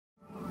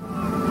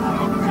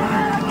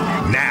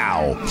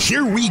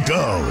Here we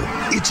go.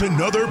 It's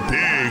another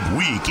big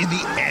week in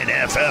the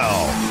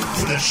NFL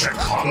for the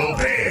Chicago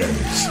Bears.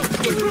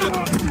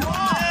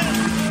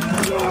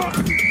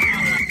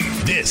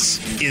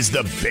 This is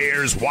the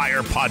Bears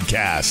Wire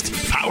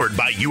Podcast, powered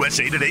by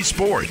USA Today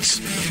Sports.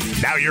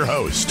 Now your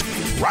host,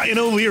 Ryan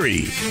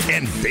O'Leary,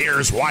 and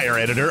Bears Wire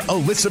editor,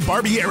 Alyssa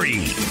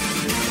Barbieri.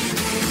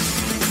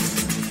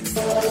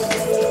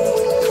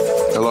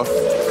 Hello?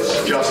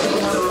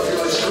 Justin.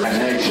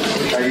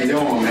 How you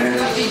doing, man?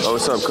 Oh,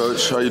 what's up,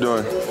 Coach? How you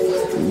doing?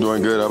 I'm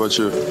doing good. How about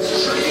you? You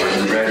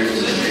ready to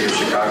be a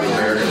Chicago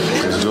Bear?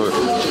 Let's do it.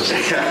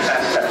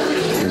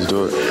 Let's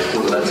do it.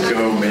 Let's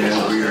go,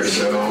 man. We are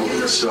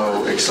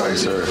so excited.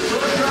 Sir.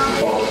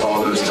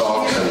 All those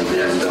talks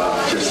and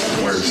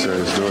just where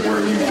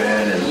you've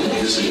been, and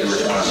this is your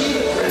time.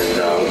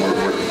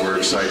 And we're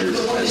excited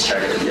as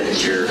heck to get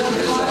here. And,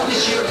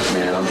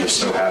 man, I'm just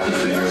so happy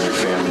for you and your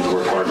family to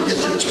work hard to get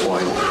to this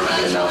point,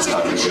 and now it's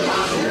time to go.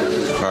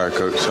 All right,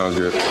 Coach. Sounds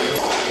good.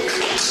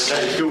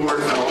 Hey, good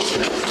work, fellas.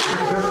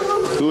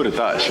 Who would have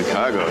thought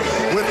Chicago?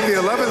 With the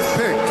 11th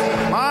pick,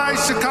 my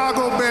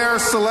Chicago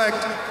Bears select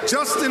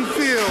Justin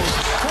Fields,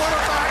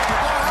 quarterback of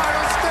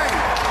Ohio State.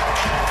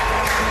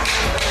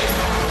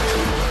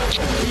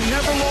 He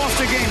never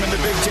lost a game in the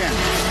Big Ten.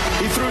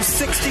 He threw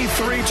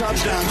 63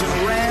 touchdowns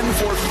and ran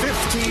for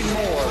 15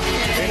 more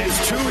in his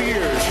 2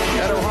 years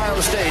at Ohio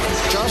State.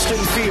 Justin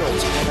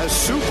Fields has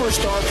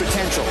superstar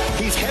potential.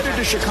 He's headed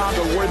to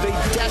Chicago where they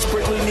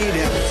desperately need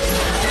him.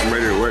 I'm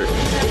ready to work.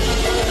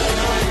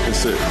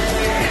 That's it.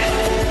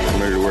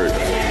 I'm ready to work.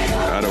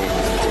 I don't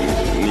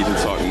need to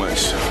talk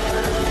much.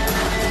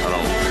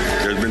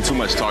 There's been too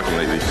much talking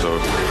lately, so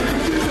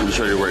I'm just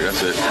ready to work.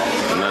 That's it.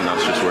 Nothing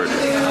else, just work.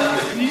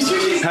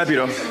 Happy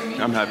though.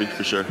 I'm happy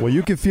for sure. Well,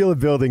 you can feel it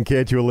building,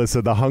 can't you,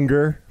 Alyssa? The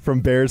hunger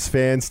from Bears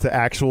fans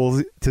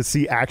to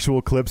see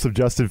actual clips of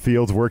Justin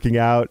Fields working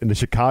out in the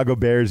Chicago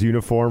Bears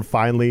uniform.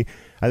 Finally,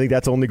 I think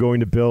that's only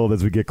going to build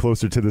as we get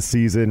closer to the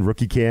season.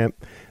 Rookie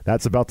camp,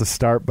 that's about to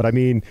start. But I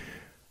mean,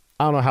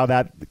 I don't know how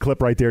that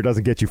clip right there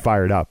doesn't get you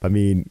fired up. I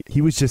mean,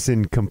 he was just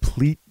in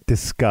complete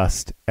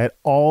disgust at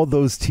all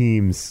those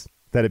teams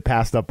that had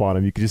passed up on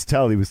him. You could just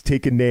tell he was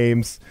taking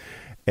names.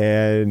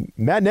 And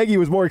Matt Nagy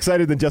was more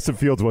excited than Justin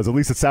Fields was. At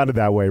least it sounded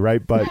that way,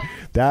 right? But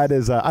that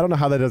is, I don't know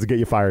how that doesn't get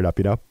you fired up,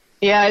 you know?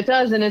 Yeah, it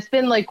does. And it's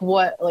been like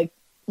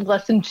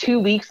less than 2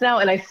 weeks now.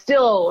 And I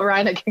still,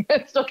 Ryan,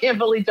 I still can't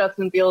believe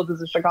Justin Fields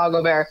is a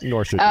Chicago Bear.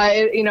 Nor should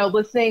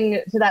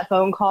listening to that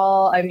phone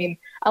call, I mean,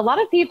 a lot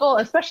of people,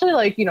 especially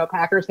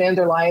Packers fans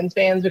or Lions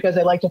fans, because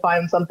they like to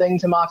find something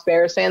to mock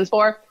Bears fans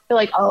for. They're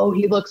like, oh,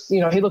 he looks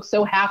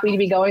so happy to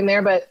be going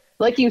there. But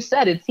like you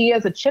said, he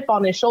has a chip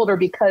on his shoulder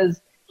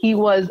because he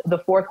was the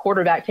fourth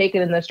quarterback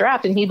taken in this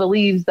draft, and he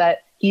believes that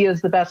he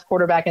is the best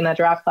quarterback in that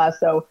draft class.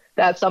 So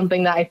that's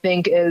something that I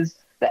think is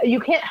that you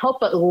can't help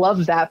but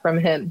love that from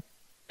him.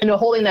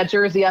 Holding that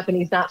jersey up and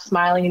he's not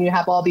smiling, and you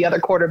have all the other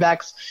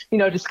quarterbacks,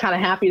 just kind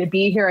of happy to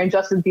be here, and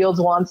Justin Fields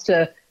wants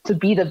to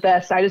be the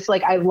best. I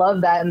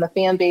love that, and the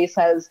fan base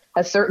has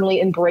certainly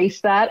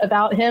embraced that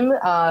about him,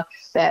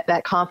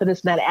 that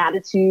confidence and that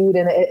attitude,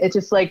 and it's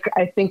just I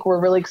think we're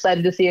really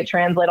excited to see it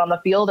translate on the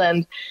field.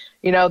 And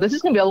this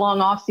is going to be a long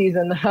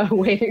offseason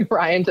waiting,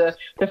 Ryan, to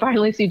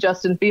finally see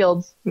Justin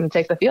Fields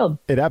take the field.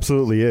 It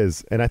absolutely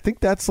is. And I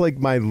think that's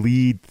my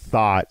lead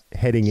thought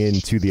heading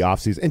into the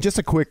offseason. And just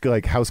a quick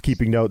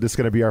housekeeping note, this is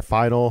going to be our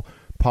final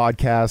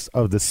podcast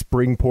of the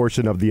spring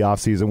portion of the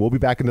offseason. We'll be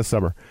back in the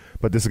summer,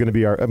 but this is going to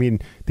be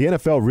the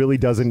NFL really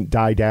doesn't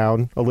die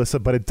down,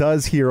 Alyssa, but it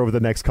does here over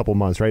the next couple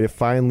months, right? It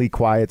finally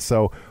quiets.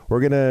 So we're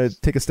going to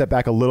take a step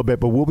back a little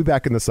bit, but we'll be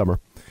back in the summer.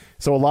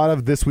 So a lot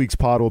of this week's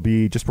pod will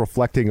be just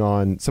reflecting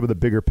on some of the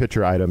bigger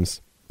picture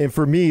items. And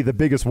for me, the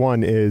biggest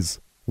one is,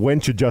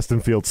 when should Justin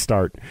Fields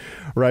start,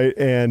 right?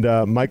 And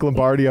Mike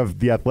Lombardi of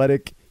The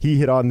Athletic, he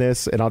hit on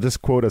this, and I'll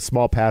just quote a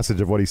small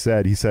passage of what he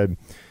said. He said,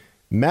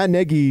 Matt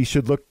Nagy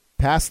should look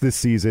past this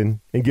season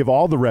and give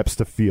all the reps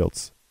to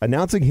Fields,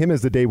 announcing him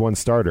as the day one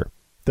starter.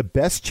 The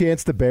best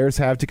chance the Bears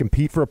have to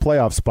compete for a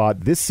playoff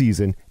spot this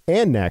season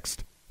and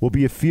next will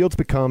be if Fields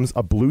becomes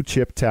a blue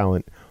chip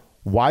talent.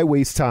 Why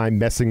waste time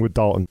messing with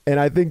Dalton? And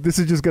I think this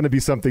is just going to be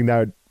something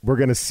that we're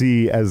going to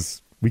see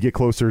as we get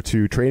closer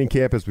to training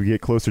camp, as we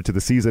get closer to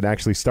the season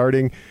actually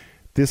starting.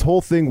 This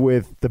whole thing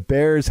with the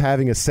Bears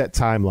having a set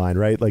timeline,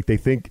 right? They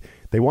think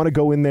they want to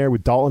go in there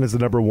with Dalton as the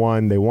number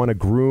one. They want to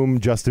groom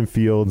Justin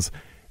Fields.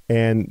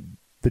 And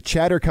the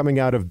chatter coming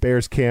out of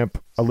Bears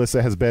camp,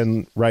 Alyssa, has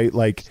been, right,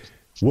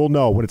 we'll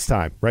know when it's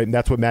time, right? And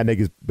that's what Matt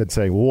Nagy's been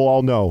saying. We'll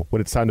all know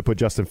when it's time to put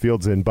Justin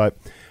Fields in. But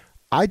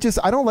I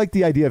don't like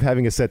the idea of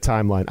having a set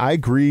timeline. I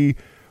agree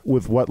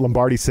with what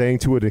Lombardi's saying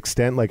to an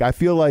extent. I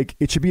feel like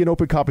it should be an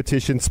open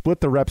competition,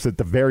 split the reps at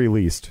the very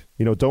least.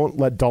 Don't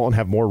let Dalton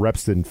have more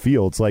reps than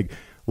Fields. Let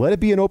it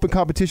be an open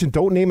competition.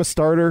 Don't name a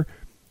starter.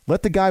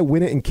 Let the guy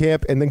win it in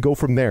camp and then go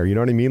from there. You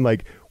know what I mean?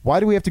 Why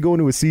do we have to go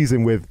into a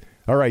season with,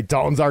 all right,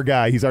 Dalton's our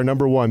guy, he's our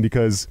number one,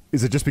 because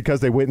is it just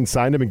because they went and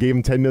signed him and gave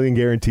him $10 million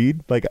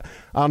guaranteed? I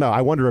don't know.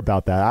 I wonder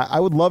about that.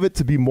 I would love it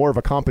to be more of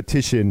a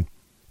competition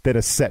than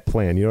a set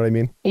plan. You know what I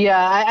mean?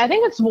 Yeah, I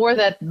think it's more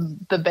that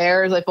the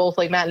Bears, like both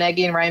like Matt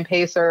Nagy and Ryan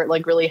Pace, are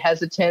like really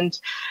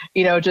hesitant,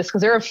 just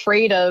because they're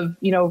afraid of,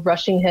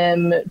 rushing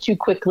him too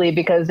quickly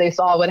because they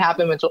saw what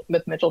happened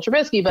with Mitchell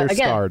Trubisky. But they're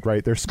again, scarred,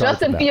 right? They're scarred.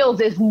 Justin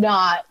Fields is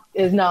not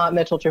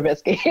Mitchell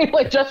Trubisky.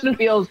 Like Justin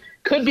Fields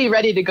could be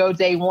ready to go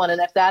day one.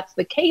 And if that's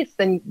the case,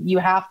 then you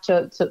have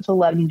to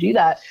let him do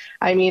that.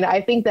 I mean,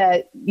 I think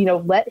that,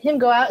 let him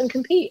go out and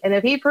compete. And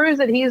if he proves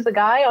that he's the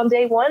guy on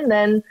day one,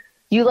 then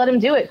you let him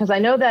do it. Because I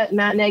know that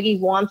Matt Nagy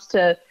wants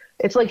to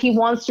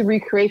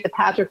recreate the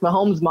Patrick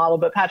Mahomes model,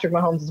 but Patrick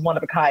Mahomes is one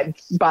of a kind,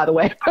 by the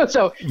way.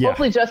 So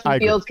hopefully Justin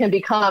Fields can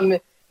become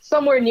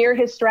somewhere near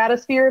his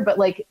stratosphere, but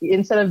like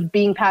instead of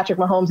being Patrick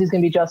Mahomes, he's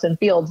going to be Justin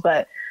Fields.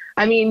 But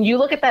I mean, you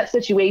look at that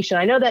situation.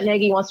 I know that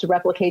Nagy wants to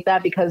replicate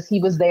that because he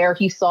was there,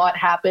 he saw it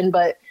happen,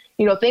 but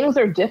things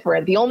are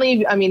different.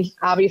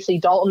 Obviously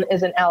Dalton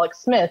isn't Alex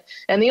Smith.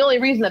 And the only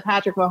reason that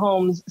Patrick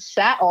Mahomes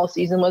sat all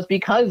season was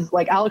because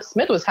like Alex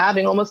Smith was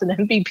having almost an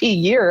MVP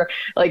year,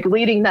 like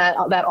leading that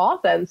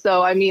offense.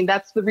 So,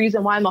 that's the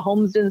reason why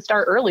Mahomes didn't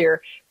start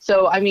earlier.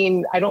 So, I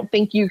don't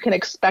think you can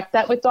expect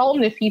that with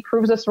Dalton. If he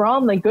proves us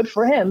wrong, then good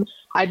for him.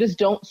 I just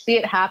don't see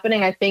it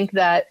happening. I think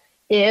that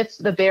if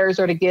the Bears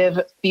are to give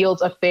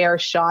Fields a fair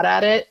shot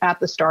at it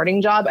at the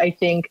starting job, I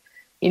think,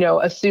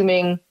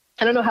 assuming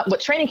I don't know what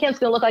training camp's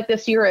going to look like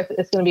this year, if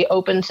it's going to be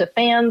open to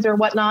fans or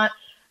whatnot.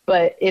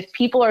 But if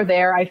people are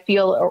there, I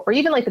feel, or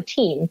even like the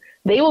team,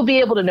 they will be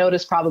able to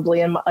notice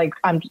probably in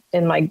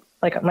my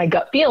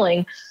gut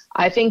feeling,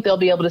 I think they'll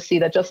be able to see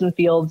that Justin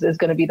Fields is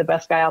going to be the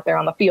best guy out there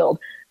on the field.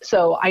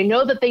 So I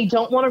know that they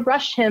don't want to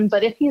rush him,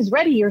 but if he's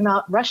ready, you're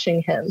not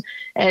rushing him.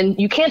 And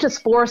you can't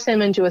just force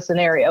him into a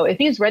scenario. If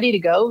he's ready to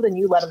go, then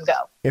you let him go.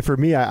 And for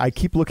me, I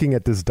keep looking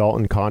at this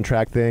Dalton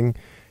contract thing,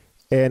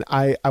 and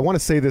I want to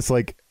say this,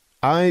 like,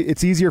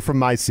 it's easier from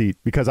my seat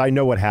because I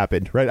know what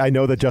happened, right? I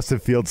know that Justin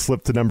Fields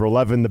slipped to number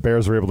 11. The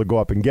Bears were able to go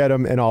up and get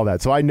him and all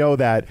that. So I know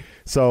that.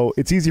 So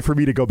it's easy for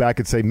me to go back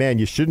and say, man,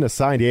 you shouldn't have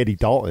signed Andy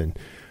Dalton.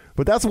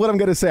 But that's what I'm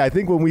going to say. I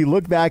think when we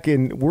look back,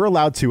 and we're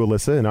allowed to,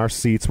 Alyssa, in our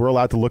seats, we're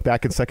allowed to look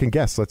back and second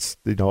guess. That's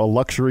a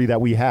luxury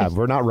that we have.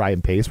 We're not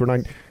Ryan Pace. We're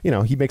not,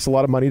 he makes a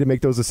lot of money to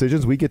make those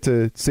decisions. We get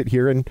to sit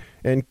here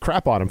and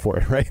crap on him for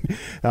it, right?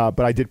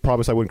 But I did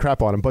promise I wouldn't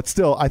crap on him. But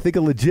still, I think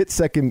a legit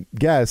second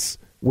guess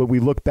when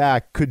we look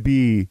back could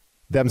be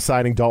them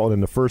signing Dalton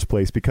in the first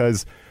place,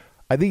 because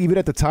I think even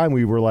at the time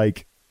we were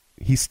like,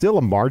 he's still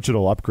a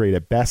marginal upgrade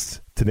at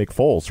best to Nick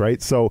Foles,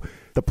 right? So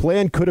the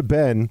plan could have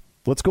been,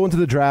 let's go into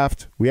the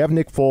draft. We have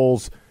Nick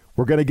Foles.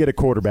 We're going to get a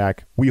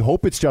quarterback. We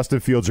hope it's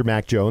Justin Fields or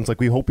Mac Jones. Like,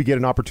 we hope we get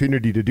an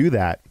opportunity to do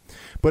that.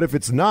 But if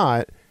it's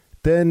not,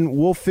 then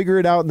we'll figure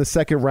it out in the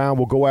second round.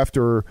 We'll go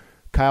after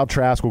Kyle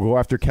Trask, we'll go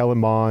after Kellen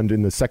Mond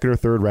in the second or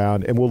third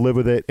round, and we'll live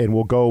with it, and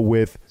we'll go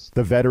with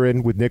the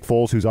veteran, with Nick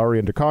Foles, who's already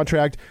under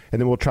contract, and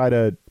then we'll try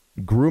to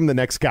groom the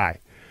next guy.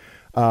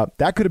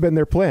 That could have been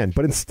their plan,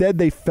 but instead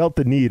they felt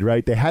the need,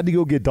 right? They had to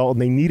go get Dalton.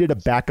 They needed a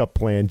backup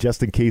plan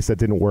just in case that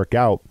didn't work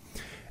out.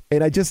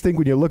 And I just think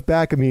when you look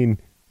back, you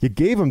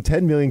gave him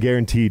 $10 million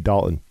guaranteed,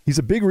 Dalton. He's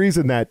a big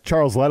reason that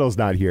Charles Leno's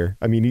not here.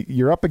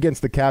 You're up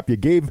against the cap. You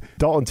gave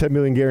Dalton $10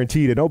 million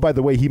guaranteed, and oh, by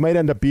the way, he might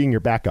end up being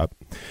your backup.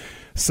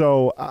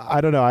 So I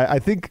don't know. I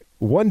think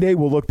one day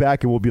we'll look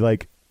back and we'll be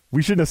like,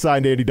 we shouldn't have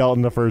signed Andy Dalton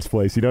in the first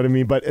place. You know what I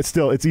mean? But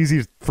it's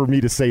easy for me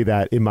to say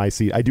that in my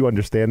seat. I do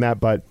understand that,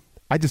 but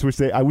I just wish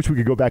we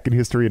could go back in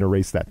history and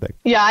erase that thing.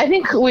 Yeah, I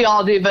think we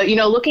all do. But,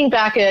 looking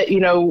back at,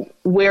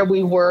 where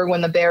we were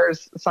when the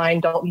Bears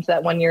signed Dalton to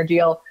that 1-year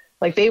deal,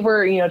 like they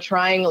were,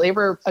 they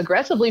were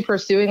aggressively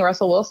pursuing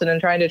Russell Wilson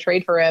and trying to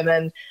trade for him.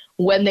 And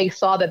when they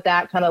saw that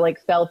kind of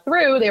fell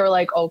through, they were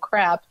like, oh,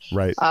 crap.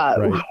 Right.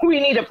 We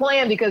need a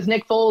plan because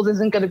Nick Foles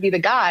isn't going to be the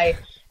guy.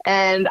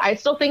 And I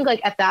still think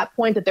at that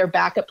point that their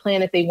backup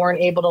plan, if they weren't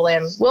able to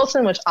land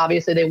Wilson, which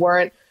obviously they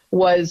weren't,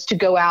 was to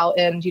go out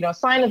and,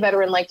 sign a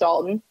veteran like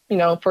Dalton,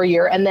 for a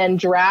year and then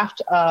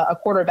draft a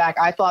quarterback,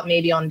 I thought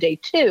maybe on day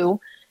 2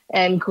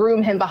 and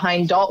groom him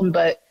behind Dalton.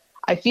 But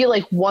I feel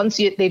like once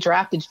they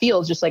drafted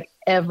Fields, just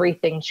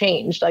everything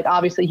changed.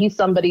 Obviously he's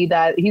somebody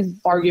that he's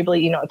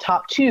arguably,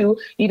 top 2,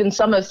 even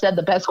some have said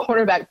the best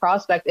quarterback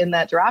prospect in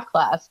that draft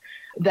class,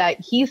 that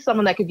he's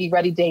someone that could be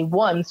ready day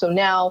 1. So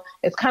now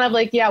it's kind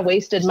of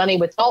wasted money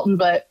with Dalton.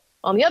 But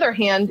on the other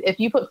hand, if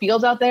you put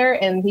Fields out there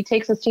and he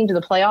takes his team to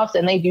the playoffs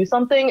and they do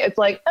something, it's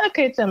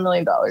okay, $10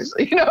 million.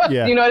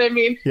 Yeah. You know what I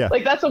mean? Yeah.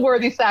 That's a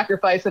worthy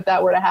sacrifice if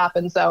that were to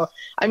happen. So,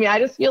 I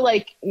just feel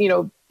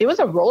it was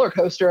a roller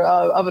coaster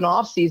of an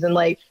off season.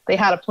 They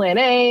had a plan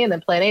A and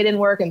then plan A didn't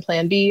work and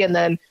plan B and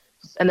then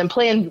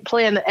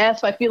plan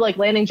F. I feel like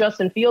landing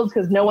Justin Fields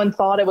because no one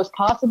thought it was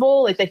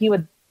possible, that he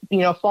would,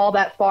 fall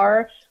that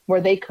far where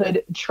they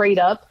could trade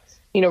up,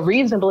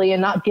 reasonably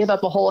and not give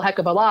up a whole heck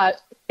of a lot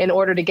in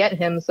order to get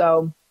him.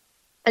 So,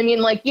 you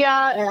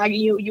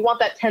want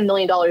that $10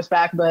 million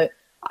back, but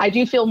I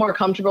do feel more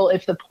comfortable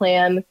if the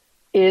plan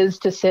is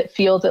to sit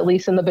Fields, at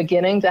least in the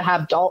beginning, to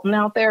have Dalton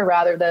out there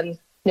rather than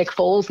Nick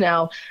Foles.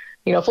 Now,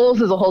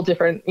 Foles is a whole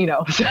different,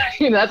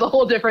 that's a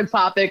whole different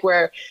topic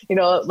where,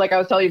 like I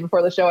was telling you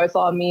before the show, I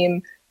saw a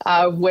meme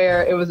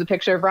where it was a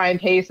picture of Ryan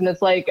Pace, and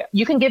it's like,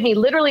 you can give me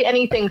literally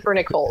anything for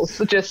Nick Foles,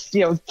 so just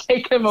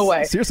take him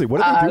away. Seriously,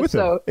 what did they do with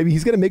him? I mean,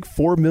 he's going to make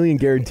 $4 million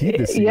guaranteed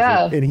this season,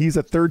 and he's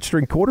a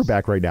third-string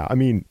quarterback right now. I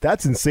mean,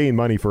 that's insane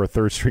money for a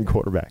third-string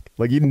quarterback.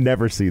 Like, you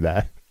never see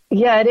that.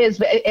 Yeah, it is.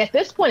 But at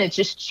this point, it's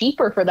just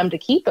cheaper for them to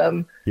keep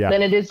him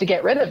than it is to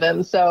get rid of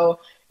him. So,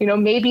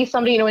 maybe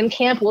somebody, in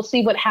camp, we'll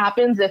see what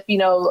happens if,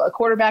 a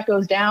quarterback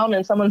goes down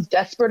and someone's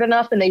desperate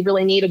enough and they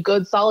really need a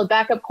good, solid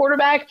backup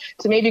quarterback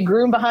to maybe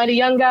groom behind a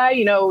young guy.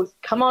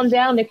 Come on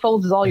down. Nick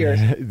Foles is all yours.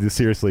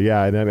 Seriously,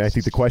 yeah. And I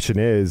think the question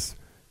is,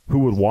 who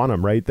would want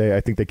him, right?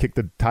 I think they kicked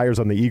the tires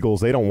on the Eagles.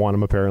 They don't want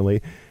him,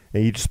 apparently.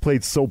 And he just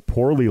played so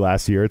poorly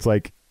last year. It's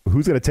like,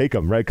 who's going to take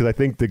him, right? Because I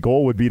think the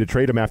goal would be to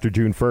trade him after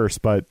June 1st,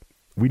 but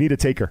we need a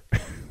taker.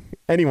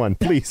 Anyone,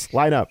 please,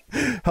 line up.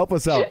 Help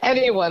us out.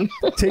 Anyone.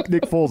 Take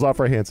Nick Foles off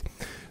our hands.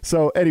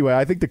 So anyway,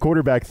 I think the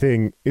quarterback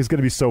thing is going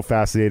to be so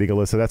fascinating,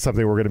 Alyssa. That's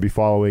something we're going to be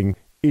following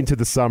into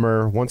the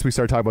summer. Once we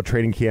start talking about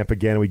training camp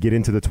again and we get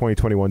into the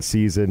 2021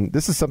 season,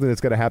 this is something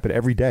that's going to happen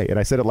every day. And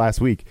I said it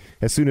last week.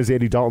 As soon as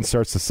Andy Dalton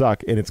starts to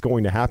suck, and it's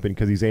going to happen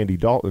because he's Andy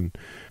Dalton,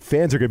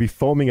 fans are going to be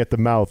foaming at the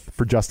mouth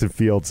for Justin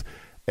Fields.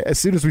 As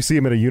soon as we see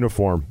him in a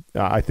uniform,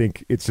 I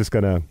think it's just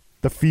going to...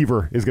 the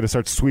fever is going to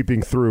start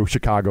sweeping through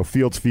Chicago.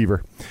 Fields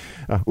fever.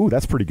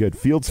 That's pretty good.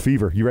 Fields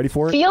fever. You ready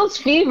for it? Fields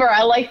fever.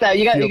 I like that.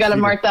 You got to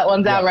mark that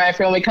one down right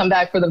for when we come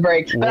back for the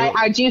break. But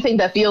I do think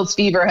that Fields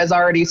fever has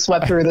already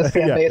swept through this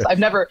fan base. I've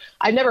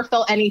never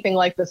felt anything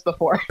like this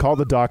before. Call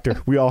the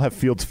doctor. We all have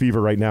Fields fever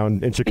right now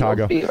in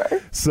Chicago. Fields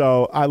fever.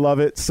 So I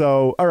love it.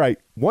 So, all right.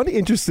 One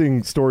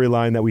interesting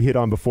storyline that we hit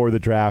on before the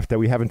draft that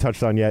we haven't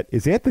touched on yet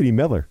is Anthony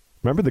Miller.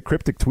 Remember the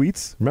cryptic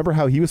tweets? Remember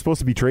how he was supposed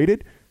to be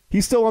traded?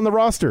 He's still on the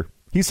roster.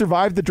 He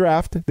survived the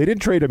draft. They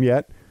didn't trade him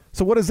yet.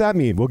 So what does that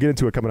mean? We'll get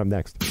into it coming up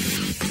next.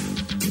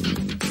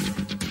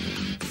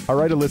 All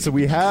right, Alyssa,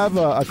 we have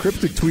a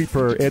cryptic tweet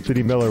for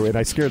Anthony Miller, and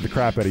I scared the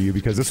crap out of you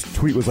because this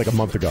tweet was like a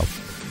month ago.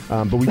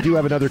 But we do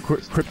have another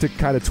cryptic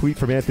kind of tweet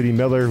from Anthony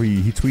Miller.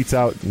 He tweets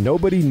out,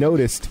 "Nobody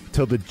noticed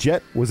till the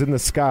jet was in the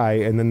sky,"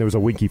 and then there was a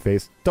winky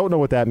face. Don't know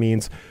what that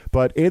means.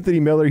 But Anthony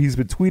Miller, he's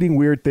been tweeting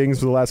weird things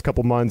for the last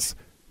couple months.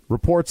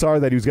 Reports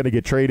are that he was going to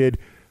get traded,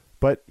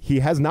 but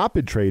he has not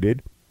been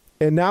traded.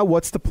 And now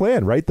what's the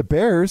plan, right? The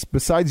Bears,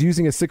 besides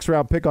using a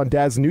 6th-round pick on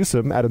Daz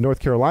Newsome out of North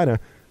Carolina,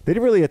 they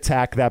didn't really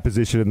attack that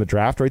position in the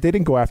draft, right? They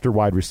didn't go after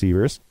wide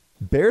receivers.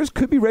 Bears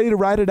could be ready to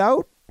ride it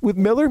out with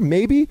Miller,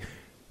 maybe.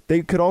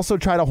 They could also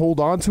try to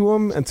hold on to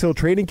him until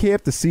training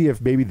camp to see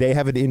if maybe they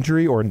have an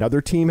injury or another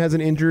team has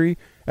an injury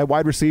at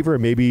wide receiver,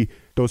 and maybe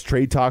those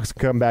trade talks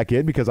come back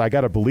in, because I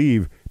got to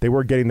believe they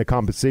weren't getting the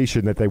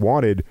compensation that they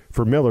wanted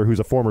for Miller, who's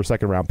a former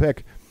 2nd-round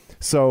pick.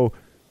 So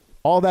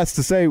all that's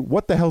to say,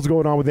 what the hell's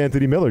going on with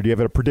Anthony Miller? Do you have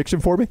a prediction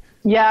for me?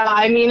 Yeah,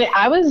 I mean,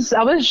 I was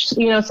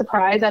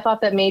surprised. I thought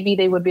that maybe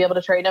they would be able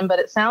to trade him, but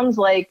it sounds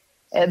like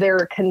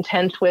they're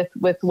content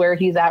with where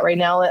he's at right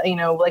now.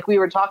 Like we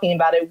were talking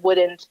about, it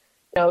wouldn't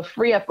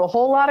free up a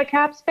whole lot of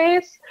cap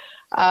space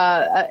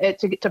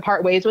to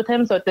part ways with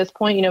him. So at this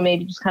point,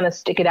 maybe just kind of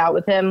stick it out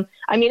with him.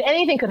 I mean,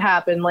 anything could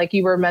happen. Like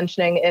you were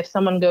mentioning, if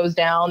someone goes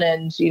down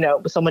and,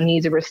 someone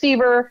needs a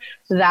receiver,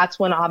 that's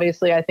when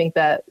obviously I think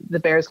that the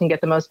Bears can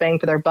get the most bang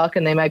for their buck,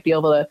 and they might be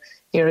able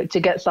to, to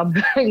get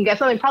something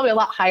probably a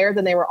lot higher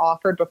than they were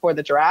offered before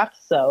the draft.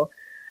 So,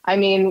 I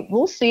mean,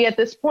 we'll see at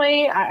this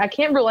point. I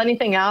can't rule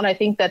anything out. I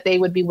think that they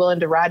would be willing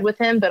to ride with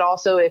him, but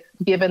also if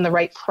given the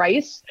right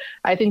price,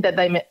 I think that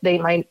they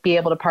might be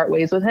able to part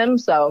ways with him.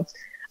 So,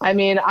 I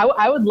mean,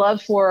 I would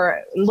love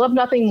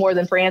nothing more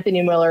than for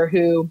Anthony Miller,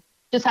 who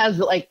just has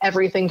like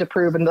everything to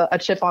prove and a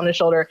chip on his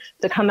shoulder,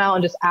 to come out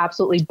and just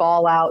absolutely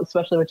ball out,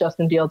 especially with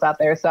Justin Fields out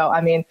there. So,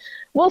 I mean,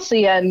 we'll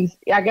see. And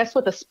I guess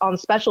on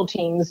special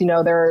teams,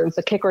 there's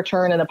a kick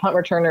return and a punt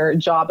returner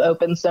job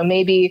open. So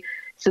maybe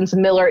since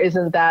Miller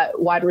isn't that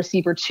wide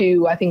receiver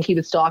 2, I think he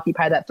would still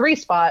occupy that 3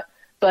 spot.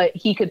 But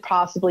he could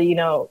possibly,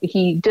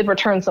 he did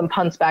return some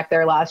punts back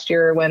there last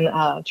year when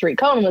Tariq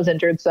Cohen was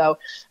injured. So,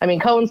 I mean,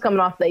 Cohen's coming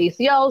off the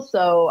ACL.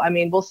 So, I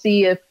mean, we'll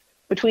see if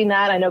between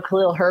that, I know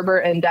Khalil Herbert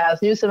and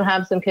Daz Newsome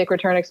have some kick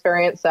return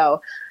experience.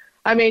 So,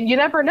 I mean, you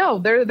never know.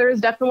 There's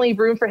definitely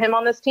room for him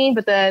on this team.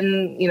 But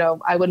then,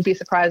 I wouldn't be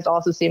surprised to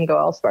also see him go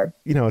elsewhere.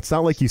 It's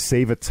not like you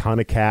save a ton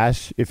of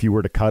cash if you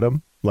were to cut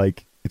him.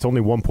 Like, it's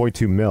only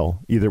 $1.2 million,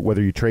 either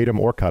whether you trade him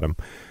or cut him.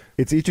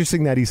 It's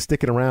interesting that he's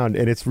sticking around,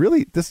 and it's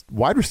really, this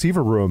wide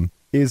receiver room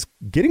is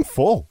getting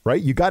full, right?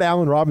 You got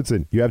Allen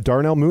Robinson, you have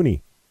Darnell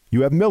Mooney,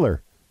 you have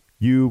Miller,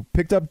 you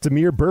picked up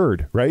Damiere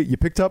Byrd, right? You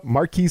picked up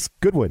Marquise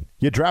Goodwin,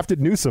 you drafted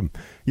Newsome,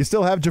 you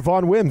still have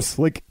Javon Wims.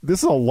 Like,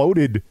 this is a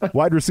loaded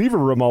wide receiver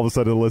room all of a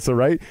sudden, Alyssa,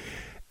 right?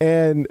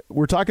 And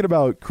we're talking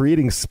about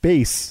creating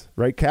space,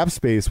 right? Cap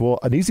space. Well,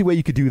 an easy way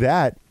you could do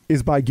that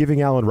is by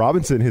giving Allen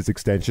Robinson his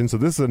extension. So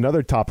this is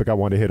another topic I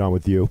want to hit on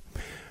with you.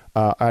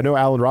 I know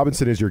Allen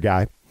Robinson is your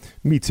guy.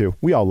 Me too.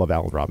 We all love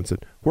Allen Robinson.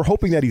 We're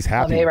hoping that he's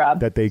happy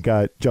that they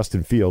got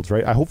Justin Fields,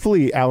 right?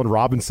 Hopefully Allen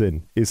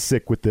Robinson is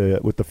sick with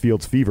the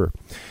Fields fever.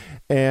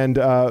 And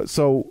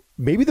so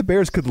maybe the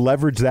Bears could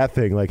leverage that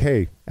thing. Like,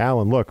 hey,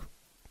 Allen, look,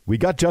 we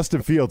got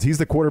Justin Fields. He's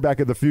the quarterback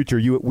of the future.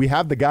 We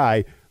have the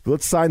guy.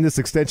 Let's sign this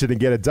extension and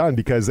get it done,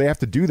 because they have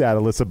to do that,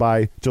 Alyssa,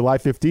 by July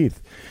 15th.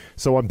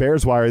 So on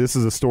Bears Wire, this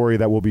is a story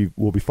that we'll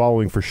be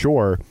following for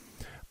sure.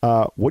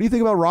 What do you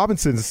think about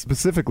Robinson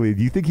specifically?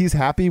 Do you think he's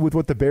happy with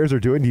what the Bears are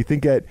doing? Do you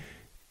think that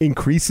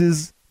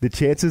increases the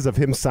chances of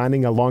him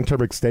signing a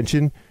long-term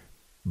extension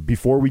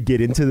before we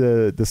get into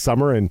the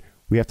summer and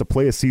we have to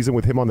play a season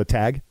with him on the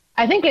tag?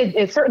 I think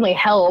it certainly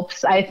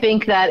helps. I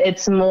think that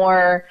it's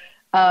more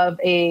of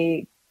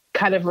a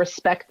kind of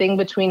respect thing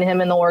between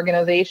him and the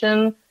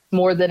organization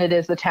more than it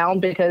is the talent,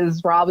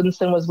 because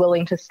Robinson was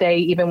willing to stay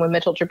even when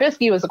Mitchell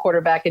Trubisky was a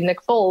quarterback and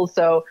Nick Foles.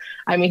 So,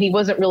 he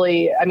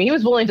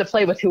was willing to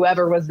play with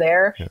whoever was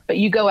there, but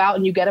you go out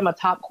and you get him a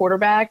top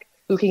quarterback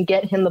who can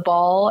get him the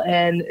ball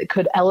and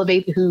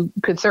who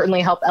could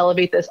certainly help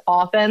elevate this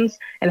offense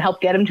and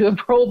help get him to a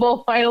Pro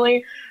Bowl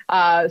finally.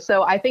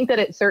 So I think that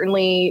it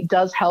certainly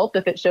does help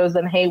if it shows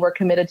them, hey, we're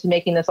committed to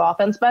making this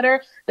offense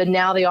better. But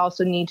now they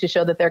also need to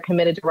show that they're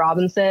committed to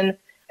Robinson.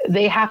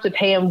 They have to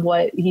pay him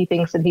what he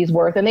thinks that he's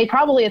worth. And they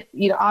probably,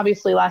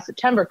 obviously last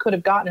September could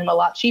have gotten him a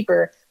lot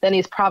cheaper than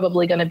he's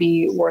probably going to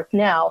be worth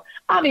now.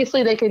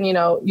 Obviously they can,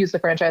 use the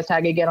franchise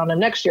tag again on him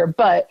next year,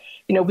 but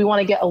we want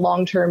to get a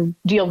long-term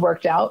deal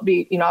worked out.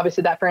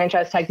 Obviously that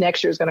franchise tag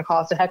next year is going to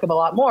cost a heck of a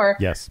lot more.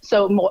 Yes.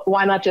 So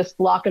why not just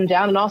lock him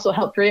down and also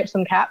help free up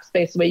some cap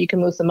space the way you can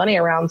move some money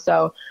around.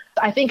 So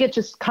I think it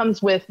just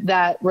comes with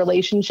that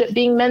relationship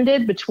being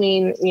mended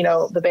between,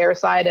 the Bears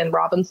side and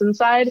Robinson's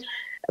side.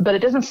 But it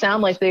doesn't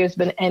sound like there's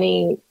been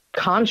any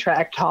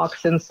contract talk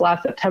since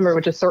last September,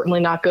 which is certainly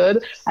not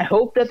good. I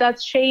hope that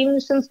that's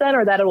changed since then,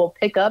 or that it will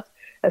pick up,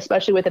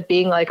 especially with it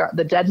being like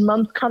the dead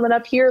month coming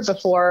up here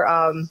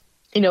before,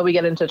 we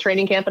get into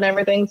training camp and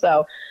everything.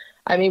 So,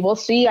 we'll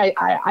see.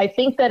 I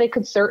think that it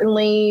could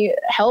certainly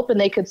help and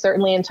they could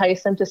certainly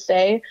entice them to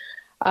stay.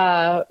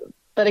 But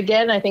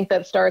again, I think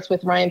that starts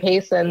with Ryan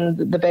Pace and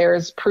the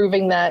Bears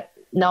proving that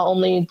not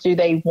only do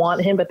they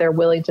want him, but they're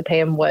willing to pay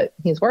him what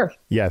he's worth.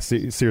 Yeah,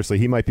 seriously.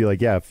 He might be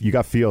like, yeah, if you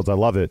got Fields, I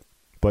love it,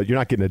 but you're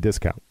not getting a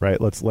discount,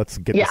 right? Let's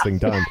get this thing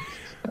done.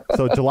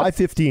 So July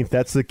 15th,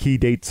 that's the key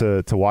date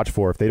to watch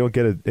for. If they don't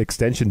get an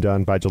extension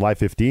done by July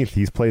 15th,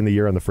 he's playing the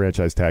year on the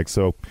franchise tag.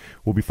 So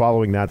we'll be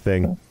following that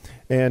thing.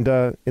 And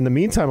in the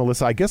meantime,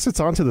 Alyssa, I guess it's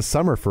on to the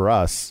summer for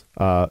us.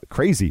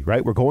 Crazy,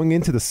 right? We're going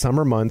into the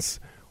summer months.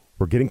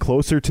 We're getting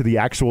closer to the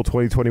actual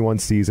 2021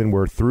 season.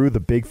 We're through the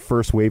big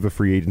first wave of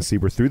free agency.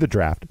 We're through the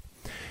draft.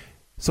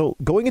 So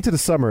going into the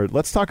summer,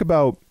 let's talk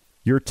about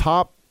your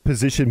top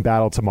position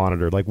battle to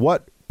monitor. Like,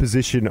 what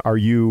position are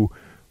you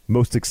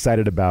most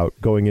excited about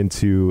going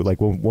into, like,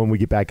 when we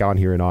get back on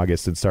here in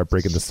August and start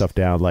breaking this stuff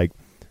down? Like,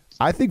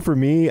 I think for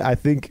me,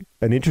 an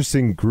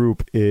interesting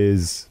group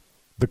is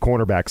the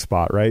cornerback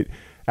spot, right?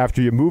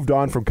 After you moved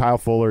on from Kyle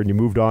Fuller and you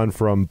moved on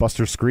from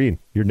Buster Screen,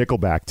 your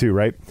nickelback too,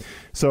 right?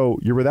 So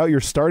you're without your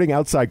starting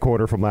outside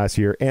corner from last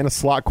year and a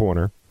slot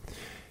corner.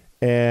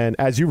 And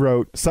as you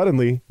wrote,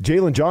 suddenly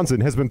Jalen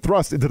Johnson has been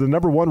thrust into the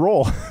number one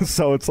role.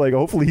 So it's like,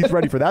 hopefully he's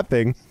ready for that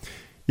thing.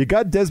 You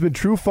got Desmond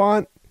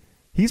Trufant.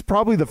 He's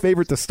probably the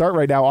favorite to start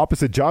right now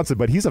opposite Johnson,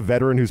 but he's a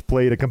veteran who's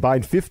played a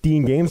combined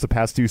 15 games the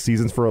past 2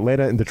 seasons for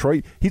Atlanta and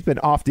Detroit. He's been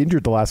oft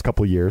injured the last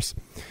couple of years.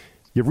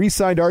 You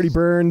re-signed Artie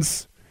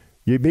Burns.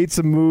 You made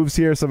some moves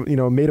here,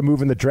 made a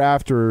move in the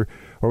draft or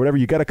whatever.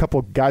 You got a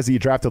couple guys that you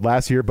drafted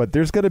last year, but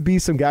there's going to be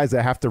some guys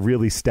that have to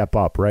really step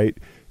up, right?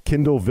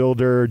 Kendall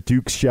Vilder,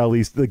 Duke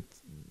Shelley.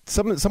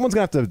 Someone's going to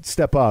have to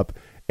step up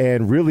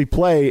and really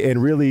play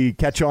and really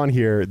catch on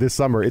here this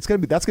summer. That's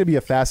going to be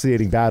a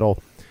fascinating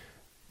battle.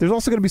 There's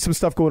also going to be some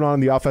stuff going on in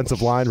the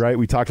offensive line, right?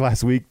 We talked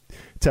last week,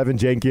 Tevin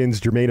Jenkins,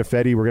 Jermaine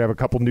Ifedi. We're going to have a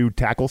couple new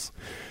tackles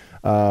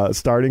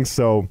starting,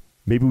 so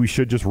maybe we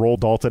should just roll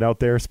Dalton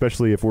out there,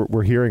 especially if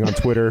we're hearing on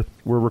Twitter.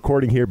 We're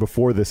recording here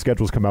before the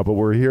schedules come out, but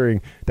we're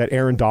hearing that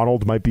Aaron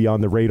Donald might be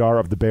on the radar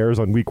of the Bears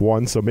on week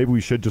 1, so maybe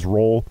we should just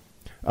roll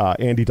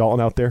Andy Dalton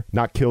out there,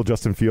 not kill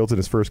Justin Fields in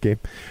his first game.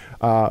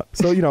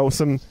 So,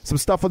 some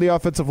stuff on the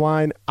offensive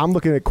line. I'm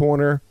looking at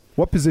corner.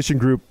 What position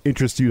group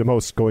interests you the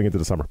most going into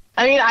the summer?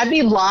 I'd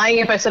be lying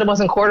if I said it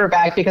wasn't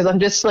quarterback, because I'm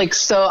just I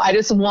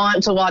just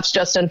want to watch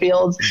Justin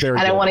Fields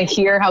I want to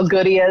hear how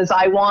good he is.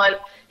 I want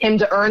him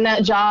to earn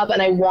that job,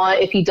 and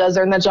if he does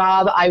earn the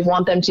job, I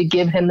want them to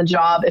give him the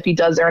job if he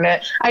does earn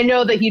it. I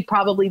know that he'd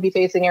probably be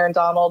facing Aaron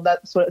Donald.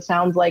 That's what it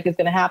sounds like is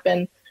going to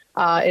happen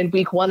in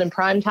week 1 in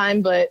prime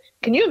time. But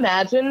can you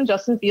imagine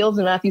Justin Fields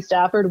and Matthew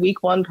Stafford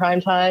week 1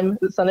 prime time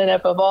Sunday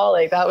Night Football?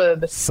 Like, that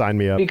would sign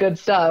me up. Be good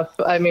stuff.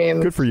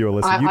 Good for you,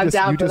 Alyssa. I'm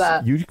down for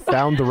that. You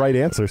found the right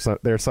answer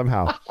there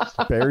somehow.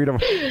 Buried him.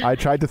 I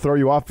tried to throw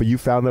you off, but you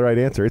found the right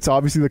answer. It's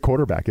obviously the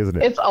quarterback, isn't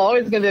it? It's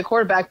always going to be the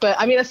quarterback. But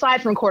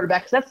aside from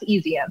quarterback, 'cause that's the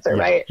easy answer,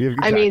 right?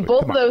 Exactly.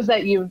 Both of those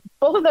that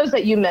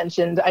you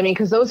mentioned.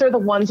 Because those are the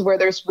ones where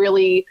there's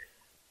really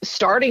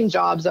starting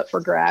jobs up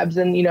for grabs,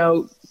 and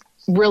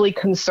really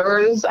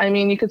concerns.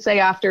 You could say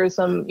after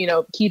some,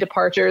 key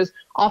departures,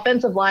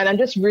 offensive line, I'm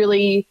just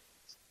really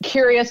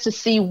curious to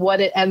see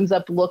what it ends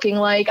up looking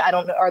like. I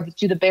don't know.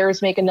 Do the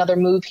Bears make another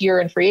move here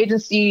in free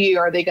agency?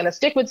 Are they going to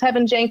stick with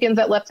Tevin Jenkins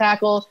at left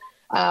tackle?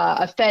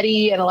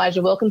 Fetty and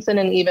Elijah Wilkinson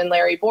and even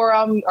Larry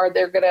Borum,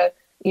 they're going to,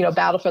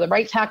 battle for the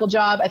right tackle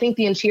job. I think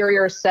the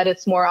interior said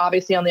it's more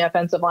obviously on the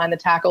offensive line, the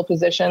tackle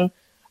position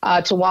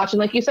to watch. And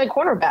like you said,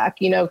 cornerback,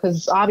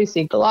 because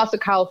obviously the loss of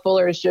Kyle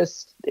Fuller is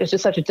just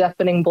such a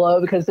deafening blow,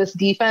 because this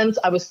defense,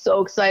 I was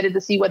so excited to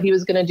see what he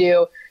was going to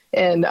do.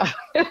 And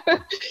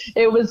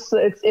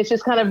it's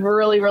just kind of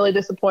really, really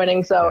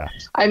disappointing. So,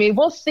 yeah.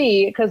 We'll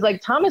see, because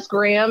like Thomas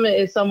Graham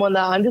is someone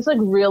that I'm just like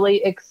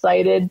really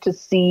excited to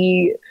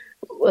see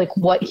like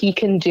what he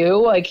can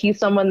do. Like he's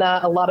someone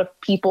that a lot of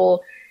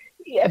people,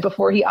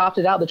 before he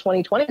opted out the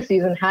 2020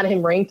 season, had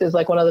him ranked as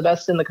like one of the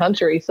best in the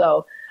country.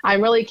 So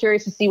I'm really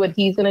curious to see what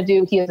he's going to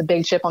do. He has a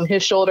big chip on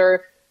his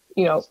shoulder,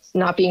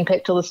 not being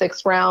picked till the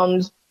 6th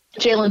round.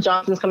 Jalen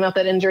Johnson's coming off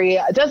that injury.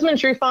 Desmond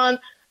Trufant,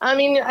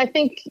 I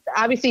think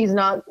obviously he's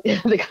not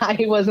the guy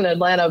he was in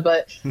Atlanta,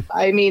 but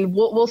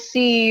we'll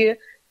see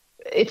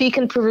if he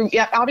can prove.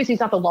 Yeah, obviously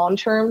he's not the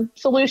long-term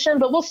solution,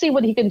 but we'll see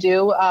what he can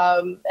do.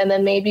 And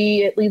then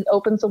maybe it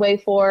opens the way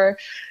for,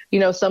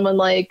 someone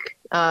like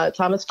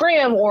Thomas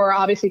Graham, or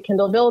obviously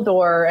Kendall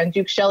Vildor and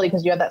Duke Shelley,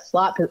 because you have that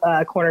slot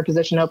corner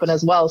position open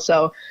as well.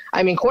 So,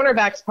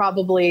 cornerback's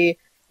probably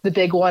the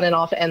big one, and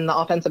the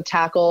offensive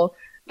tackle.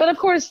 But of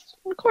course,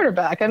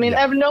 quarterback.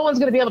 No one's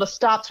going to be able to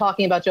stop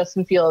talking about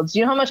Justin Fields.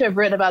 You know how much I've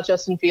written about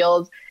Justin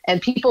Fields,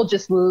 and people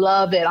just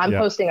love it. I'm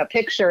posting a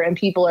picture, and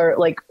people are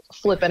like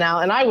flipping out,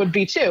 and I would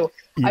be too.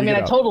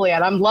 I totally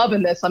am. I'm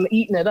loving this. I'm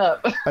eating it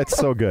up. It's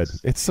so good.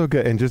 It's so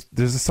good. And there's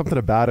just something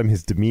about him,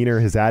 his demeanor,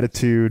 his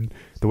attitude,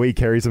 the way he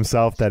carries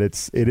himself, that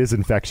it is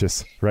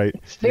infectious, right?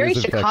 Very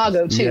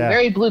Chicago too. Yeah.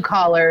 Very blue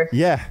collar.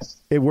 Yeah.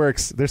 It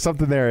works. There's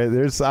something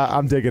there.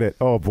 I'm digging it.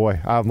 Oh boy,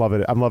 I'm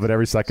loving it. I'm loving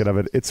every second of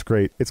it. It's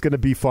great. It's going to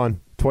be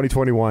fun.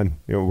 2021.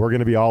 We're going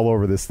to be all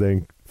over this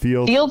thing.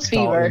 Fields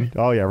fever.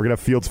 Oh yeah, we're going to have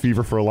Fields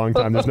fever for a long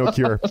time. There's no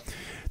cure.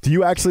 Do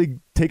you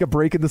actually take a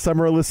break in the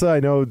summer, Alyssa? I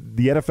know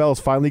the NFL is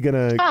finally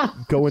going to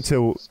go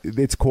into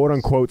its quote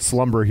unquote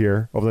slumber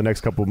here over the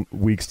next couple of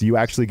weeks. Do you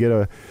actually get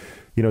to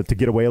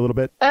get away a little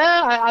bit?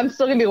 I'm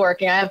still going to be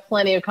working. I have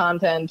plenty of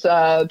content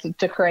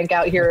to crank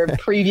out here,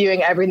 previewing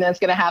everything that's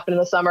going to happen in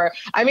the summer.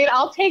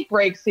 I'll take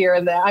breaks here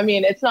and there.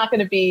 It's not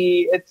going to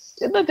be, it's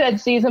the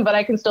dead season, but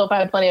I can still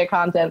find plenty of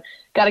content.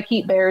 Got to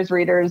keep Bears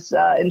readers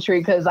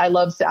intrigued, because I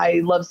love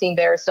seeing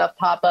Bears stuff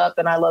pop up,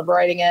 and I love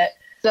writing it.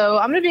 So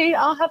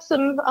I'll have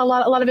a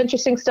lot of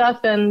interesting stuff,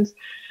 and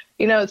it's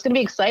going to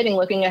be exciting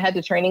looking ahead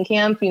to training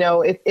camp.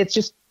 It's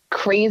just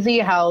crazy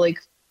how like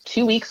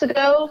 2 weeks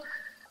ago,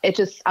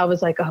 I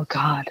was like, oh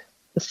God,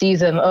 the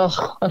season.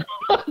 Oh,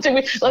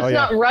 let's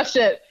not rush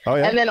it. Oh,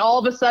 yeah. And then all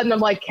of a sudden I'm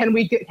like, can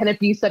it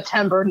be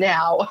September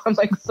now? I'm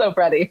like so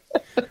ready.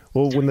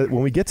 Well, when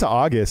we get to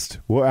August,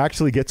 we'll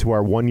actually get to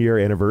our 1-year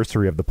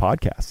anniversary of the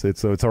podcast.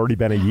 It's already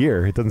been a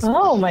year. It doesn't.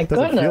 Oh my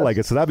goodness. Doesn't feel like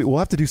it. So we'll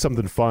have to do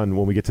something fun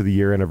when we get to the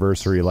year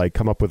anniversary. Like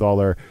come up with all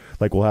our,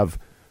 like we'll have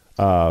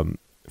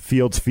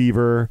Fields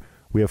Fever.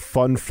 We have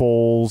Fun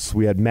Foles.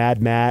 We had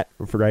Mad Matt,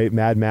 right?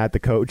 Mad Matt, the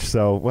coach.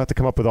 So we'll have to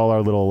come up with all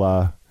our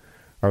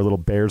little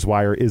Bears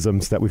Wire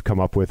isms that we've come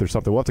up with or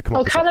something. We'll have to come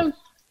up with something.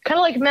 Kind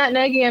of like Matt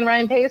Nagy and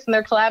Ryan Pace and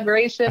their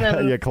collaboration.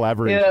 And, yeah,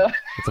 collaboration.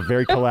 It's a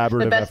very collaborative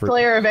the best effort.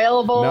 Player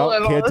available.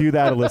 No, can't do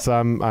that,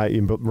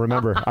 Alyssa.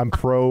 Remember, I'm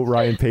pro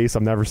Ryan Pace.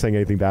 I'm never saying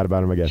anything bad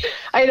about him again.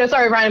 I know.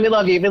 Sorry, Ryan. We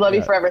love you. We love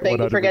you forever. Thank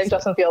 100%. You for getting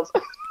Justin Fields.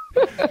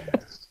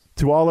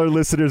 To all our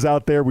listeners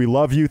out there, we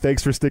love you.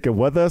 Thanks for sticking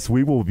with us.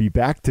 We will be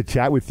back to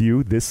chat with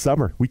you this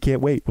summer. We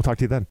can't wait. We'll talk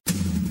to you then.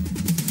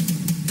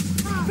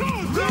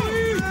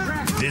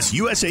 This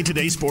USA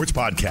Today Sports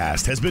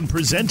Podcast has been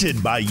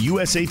presented by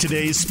USA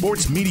Today's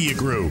Sports Media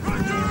Group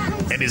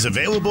and is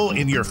available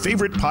in your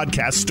favorite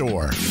podcast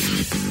store.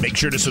 Make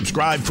sure to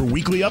subscribe for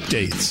weekly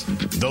updates,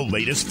 the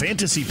latest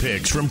fantasy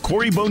picks from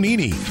Corey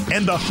Bonini,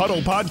 and the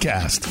Huddle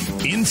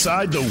Podcast,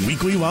 Inside the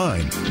Weekly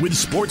Line, with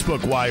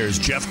Sportsbook Wire's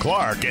Jeff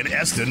Clark and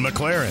Eston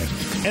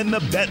McLaren, and the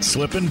Bet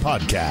Slippin'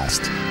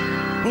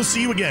 Podcast. We'll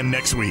see you again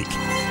next week.